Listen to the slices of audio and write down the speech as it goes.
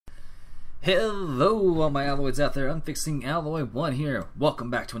Hello all my alloys out there, I'm fixing Alloy 1 here.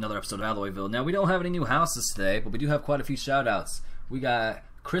 Welcome back to another episode of Alloidville. Now we don't have any new houses today, but we do have quite a few shout outs. We got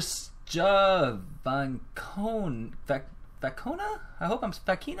Kristja Vancina? I hope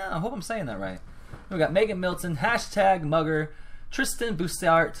I'm saying that right. We got Megan Milton, hashtag Mugger, Triston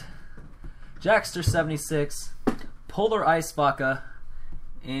Bussart, Jagster 76, Polar Ice Vodka,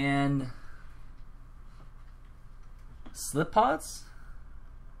 and Sirpods?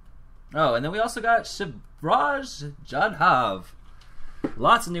 Oh, and then we also got Shivraj Jadhav.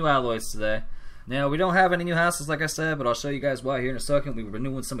 Lots of new alloys today. Now, we don't have any new houses, like I said, but I'll show you guys why here in a second. We were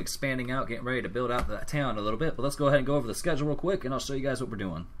doing some expanding out, getting ready to build out the town a little bit. But let's go ahead and go over the schedule real quick, and I'll show you guys what we're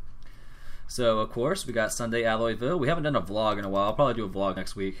doing. So, of course, we got Sunday Alloidville. We haven't done a vlog in a while. I'll probably do a vlog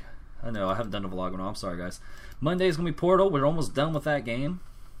next week. I know, I haven't done a vlog in a while. I'm sorry, guys. Monday's going to be Portal. We're almost done with that game.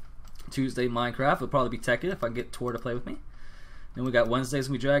 Tuesday, Minecraft. It'll probably be Tekkit if I can get Tor to play with me. Then we got Wednesdays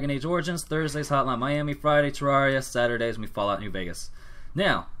gonna be Dragon Age Origins, Thursdays Hotline Miami, Friday Terraria, Saturdays gonna be Fallout New Vegas.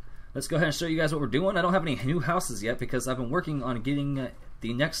 Now, let's go ahead and show you guys what we're doing. I don't have any new houses yet because I've been working on getting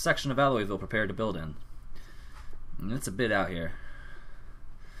the next section of Alloyville prepared to build in. And it's a bit out here.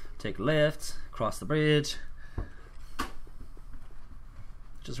 Take a left, cross the bridge.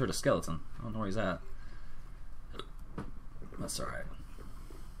 Just heard a skeleton. I don't know where he's at. That's alright.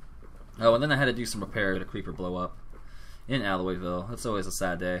 Oh, and then I had to do some repair to creeper blow up in Alloyville. That's always a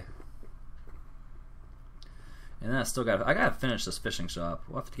sad day. And then I gotta finish this fishing shop.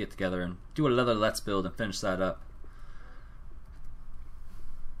 We'll have to get together and do another let's build and finish that up.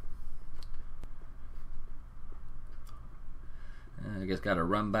 And I guess gotta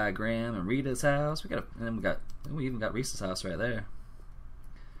run by Graham and Rita's house. We even got Reese's house right there.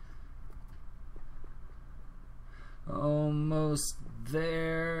 Almost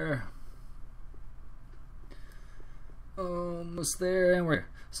there. Almost there, and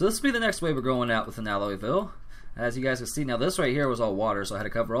so this will be the next way we're going out within Alloyville. As you guys can see, now this right here was all water, so I had to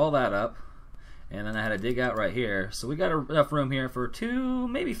cover all that up, and then I had to dig out right here. So we got enough room here for 2,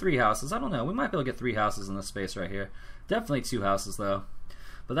 maybe 3 houses. I don't know. We might be able to get 3 houses in this space right here. Definitely 2 houses though.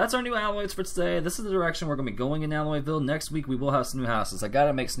 But that's our new alloys for today. This is the direction we're going to be going in Alloyville. Next week we will have some new houses. I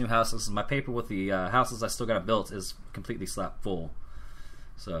gotta make some new houses. My paper with the houses I still got built is completely slapped full.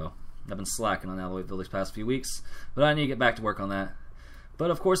 So I've been slacking on Alloyville these past few weeks, but I need to get back to work on that.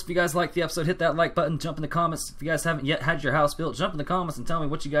 But of course, if you guys liked the episode, hit that like button, jump in the comments. If you guys haven't yet had your house built, jump in the comments and tell me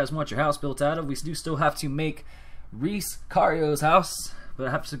what you guys want your house built out of. We do still have to make Reese Cario's house, but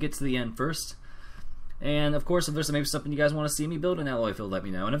I have to get to the end first. And of course, if there's maybe something you guys want to see me build in Alloyville, let me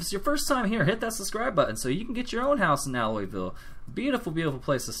know. And if it's your first time here, hit that subscribe button so you can get your own house in Alloyville. Beautiful, beautiful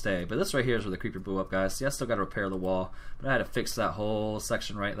place to stay. But this right here is where the creeper blew up, guys. See, I still got to repair the wall, but I had to fix that whole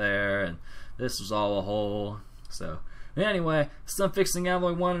section right there, and this was all a hole. So anyway, this is I'm fixing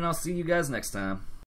Alloy 1, and I'll see you guys next time.